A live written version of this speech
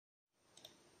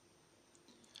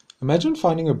Imagine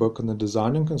finding a book on the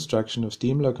design and construction of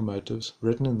steam locomotives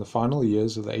written in the final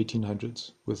years of the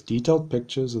 1800s, with detailed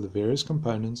pictures of the various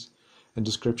components and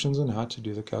descriptions on how to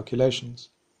do the calculations.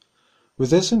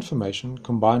 With this information,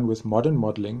 combined with modern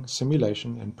modeling,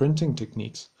 simulation, and printing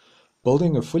techniques,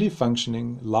 building a fully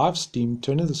functioning, live steam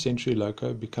turn-of-the-century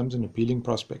loco becomes an appealing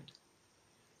prospect.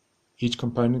 Each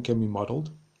component can be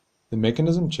modeled, the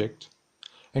mechanism checked,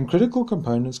 and critical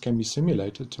components can be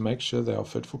simulated to make sure they are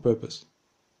fit for purpose.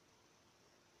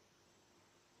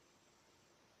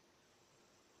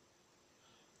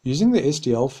 Using the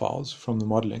STL files from the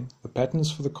modeling, the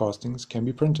patterns for the castings can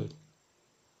be printed.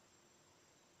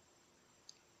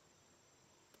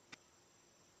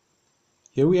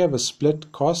 Here we have a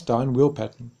split cast-iron wheel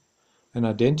pattern, an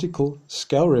identical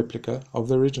scale replica of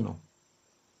the original.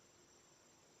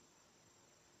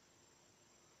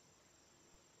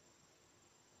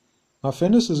 My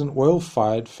furnace is an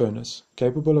oil-fired furnace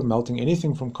capable of melting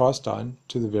anything from cast iron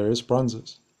to the various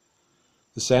bronzes.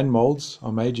 The sand molds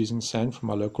are made using sand from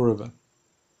our local river.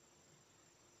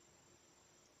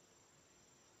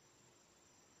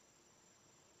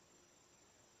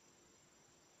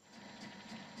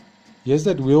 Here's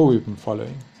that wheel we've been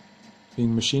following,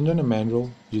 being machined on a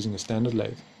mandrel using a standard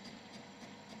lathe.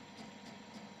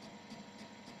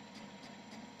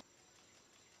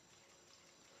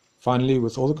 Finally,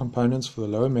 with all the components for the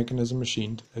lower mechanism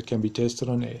machined, it can be tested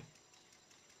on air.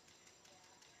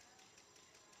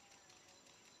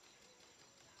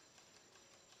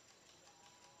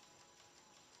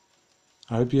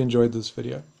 I hope you enjoyed this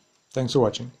video. Thanks for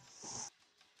watching.